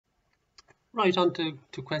Right, on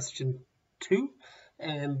to question 2.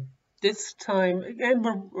 This time, again,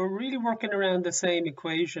 we're really working around the same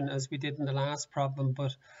equation as we did in the last problem,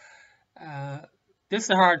 but uh, this is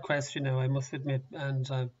a hard question now, I must admit, and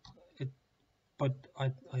it, but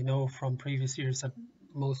I know from previous years that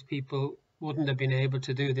most people wouldn't have been able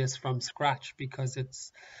to do this from scratch because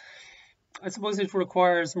I suppose it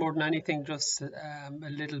requires more than anything just a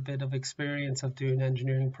little bit of experience of doing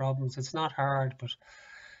engineering problems. It's not hard, but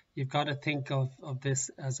you've got to think of this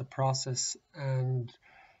as a process, and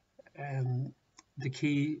um, the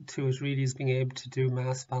key to it really is being able to do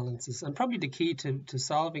mass balances. And probably the key to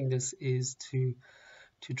solving this is to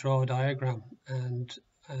draw a diagram. And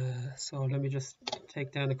so let me just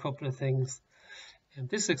take down a couple of things. And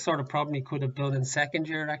this is a sort of problem you could have done in second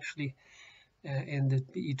year, actually, in the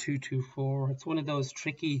E224. It's one of those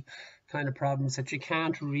tricky kind of problems that you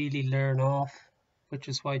can't really learn off, which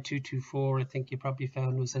is why 224, I think you probably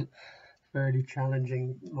found, was a fairly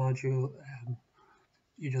challenging module.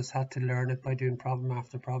 You just had to learn it by doing problem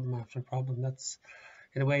after problem after problem. That's,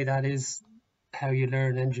 in a way, that is how you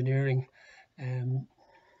learn engineering.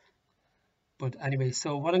 But anyway,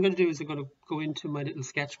 so what I'm going to do is I'm going to go into my little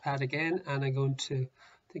sketch pad again, and I'm going to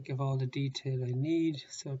think of all the detail I need.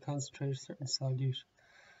 So concentrate a certain solute.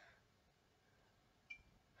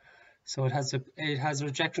 So it has a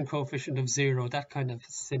rejection coefficient of 0. That kind of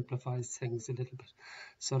simplifies things a little bit.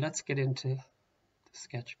 So let's get into the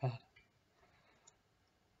sketch pad.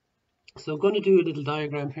 So I'm going to do a little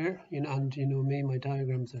diagram here, and you know me, my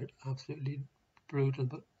diagrams are absolutely brutal,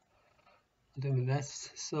 but I'll do my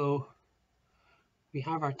best. So we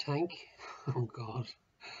have our tank. Oh God.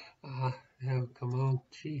 Now come on,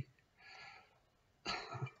 gee.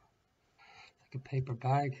 Like a paper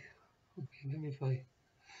bag. Okay, maybe if I'll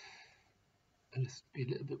just be a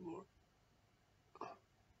little bit more.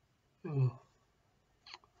 Oh,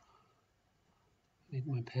 I need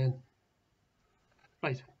my pen.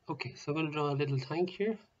 Right, okay, so I'm going to draw a little tank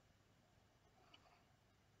here.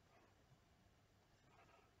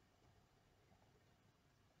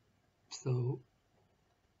 So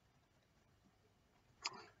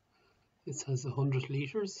this has 100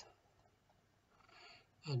 litres,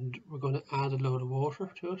 and we're going to add a load of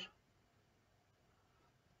water to it.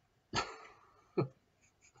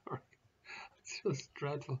 Sorry, it's just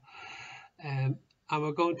dreadful. And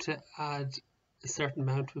we're going to add a certain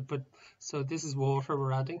amount to it, but so this is water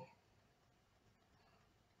we're adding.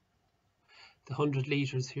 The 100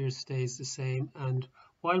 litres here stays the same, and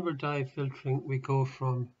while we're dye filtering, we go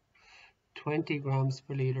from 20 grams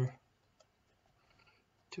per litre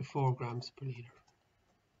to 4 grams per litre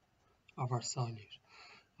of our solute.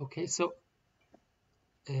 Okay, so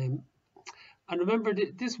and remember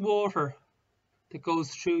this water that goes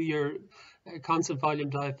through your constant volume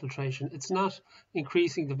dye filtration, it's not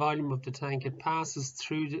increasing the volume of the tank. It passes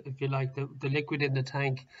through, if you like, the liquid in the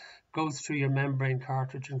tank goes through your membrane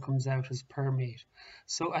cartridge and comes out as permeate.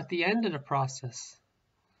 So at the end of the process,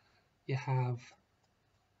 you have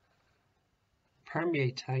a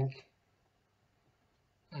permeate tank,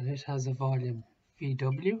 and it has a volume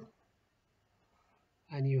VW,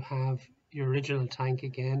 and you have your original tank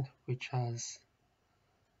again, which has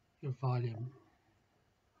your volume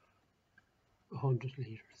 100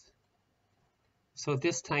 litres. So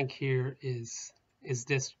this tank here is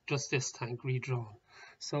just this tank redrawn.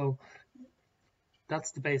 So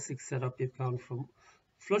that's the basic setup. You've gone from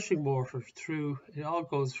flushing water through, it all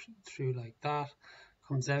goes through like that,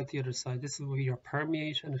 comes out the other side. This is where your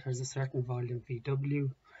permeate, and it has a certain volume VW,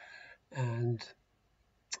 and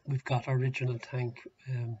we've got our original tank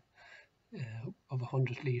of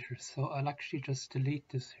 100 litres. So I'll actually just delete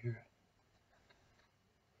this here.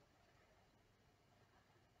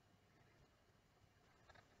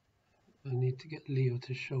 I need to get Leo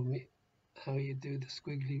to show me how you do the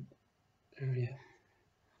squiggly area.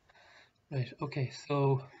 Right, okay,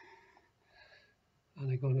 so,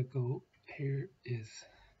 and I'm going to go, here is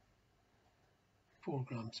 4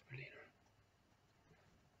 grams per litre.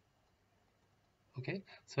 Okay,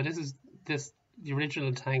 so this is the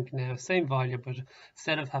original tank now, same volume, but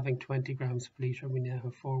instead of having 20 grams per litre, we now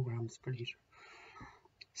have 4 grams per litre.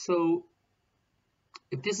 So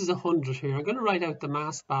if this is 100 here, I'm going to write out the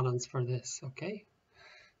mass balance for this, okay?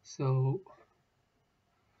 So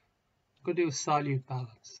I'm going to do a solute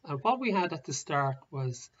balance. And what we had at the start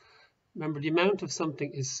was, remember, the amount of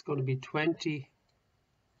something is going to be 20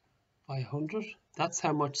 by 100. That's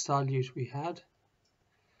how much solute we had.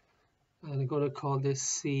 And I'm going to call this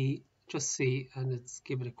C, just C, and let's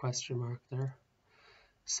give it a question mark there.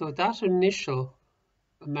 So that initial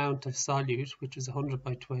amount of solute, which is 100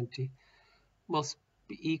 by 20, must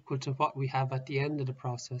be equal to what we have at the end of the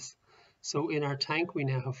process. So in our tank we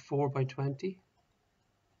now have 4 by 20,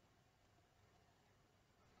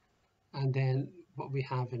 and then what we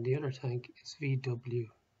have in the other tank is VW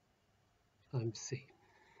times C.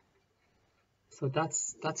 So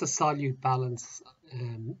that's a solute balance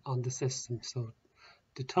on the system. So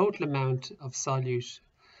the total amount of solute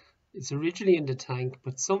is originally in the tank,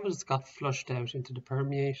 but some of it's got flushed out into the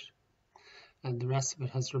permeate, and the rest of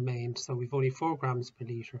it has remained. So we've only 4 grams per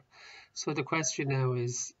litre. So the question now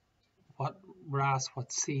is, we're asked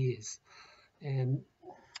what C is.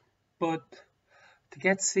 But to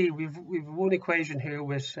get C, we've one equation here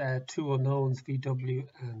with 2 unknowns, VW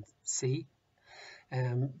and C.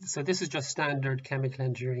 So this is just standard chemical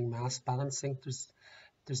engineering mass balancing.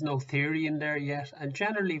 There's no theory in there yet, and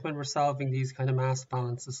generally when we're solving these kind of mass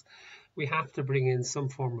balances, we have to bring in some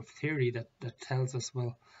form of theory that tells us,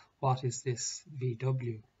 well, what is this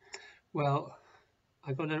VW? Well,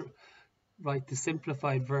 I'm going to write the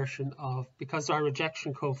simplified version of, because our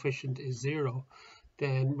rejection coefficient is 0,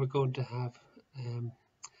 then we're going to have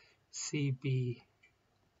CB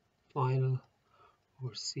final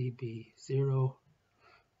or CB0,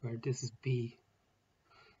 where this is B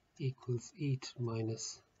equals EAT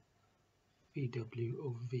minus VW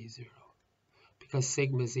over V0, because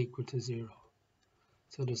sigma is equal to 0.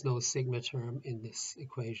 So there's no sigma term in this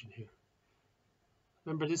equation here.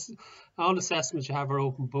 Remember, all assessments you have are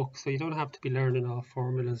open book, so you don't have to be learning all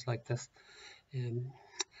formulas like this.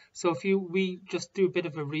 So if we just do a bit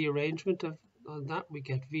of a rearrangement on that, we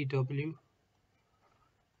get VW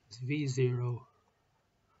is V0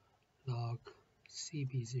 log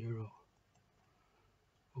CB0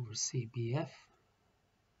 over CBF.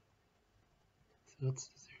 So that's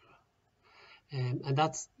 0. And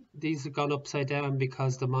these have gone upside down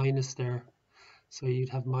because the minus there. So you'd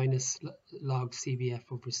have minus log CBF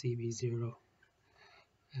over CB0.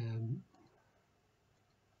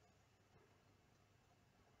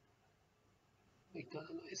 Make that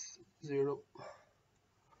a nice 0.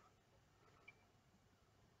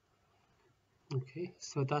 Okay,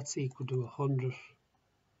 so that's equal to 100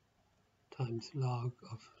 times log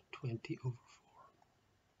of 20 over 4.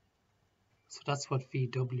 So that's what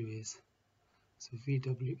VW is. So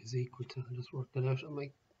VW is equal to, I'll just work that out on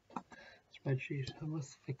my spreadsheet. I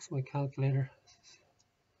must fix my calculator.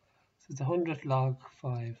 So it's 100 log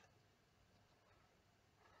 5.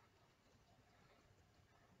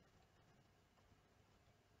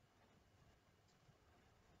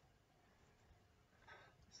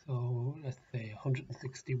 So let's say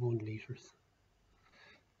 161 litres.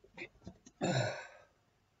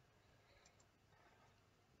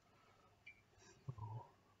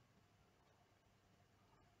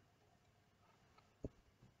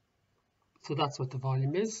 So that's what the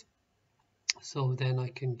volume is. So then I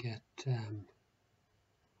can get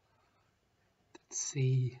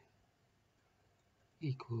C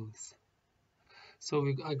equals, so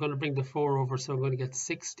I'm going to bring the 4 over, so I'm going to get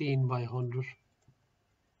 16 by 100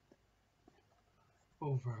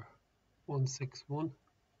 over 161.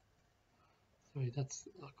 Sorry, that's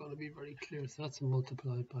not going to be very clear, so that's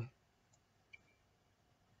multiplied by,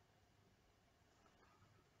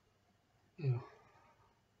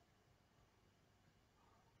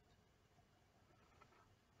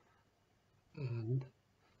 and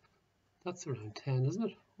that's around 10, isn't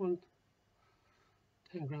it?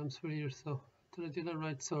 10 grams per litre. So did I do that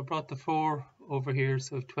right? So I brought the 4 over here,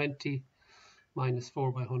 so 20 minus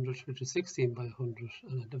 4 by 100, which is 16 by 100,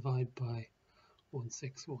 and I divide by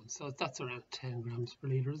 161. So that's around 10 grams per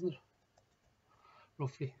litre, isn't it?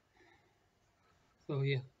 Roughly. So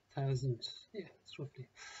yeah, 1,000. Yeah, it's roughly.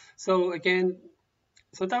 So again,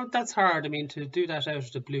 so that's hard. I mean, to do that out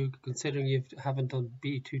of the blue, considering you haven't done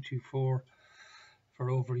B224 for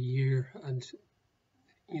over a year, and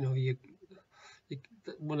you know,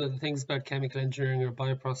 one of the things about chemical engineering or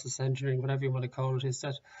bioprocess engineering, whatever you want to call it, is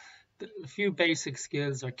that a few basic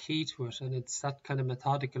skills are key to it, and it's that kind of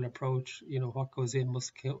methodical approach. You know, what goes in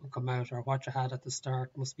must come out, or what you had at the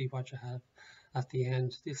start must be what you have at the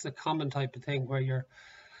end. It's a common type of thing where you're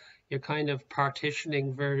kind of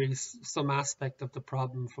partitioning some aspect of the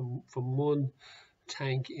problem from one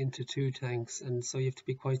tank into 2 tanks, and so you have to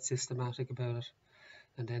be quite systematic about it,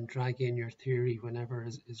 and then drag in your theory whenever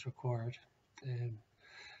is required.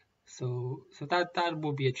 So that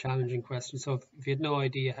would be a challenging question. So if you had no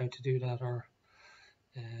idea how to do that, or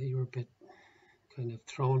you were a bit kind of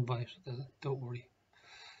thrown by it, then don't worry.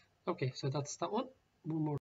 Okay, so that's that one. One more.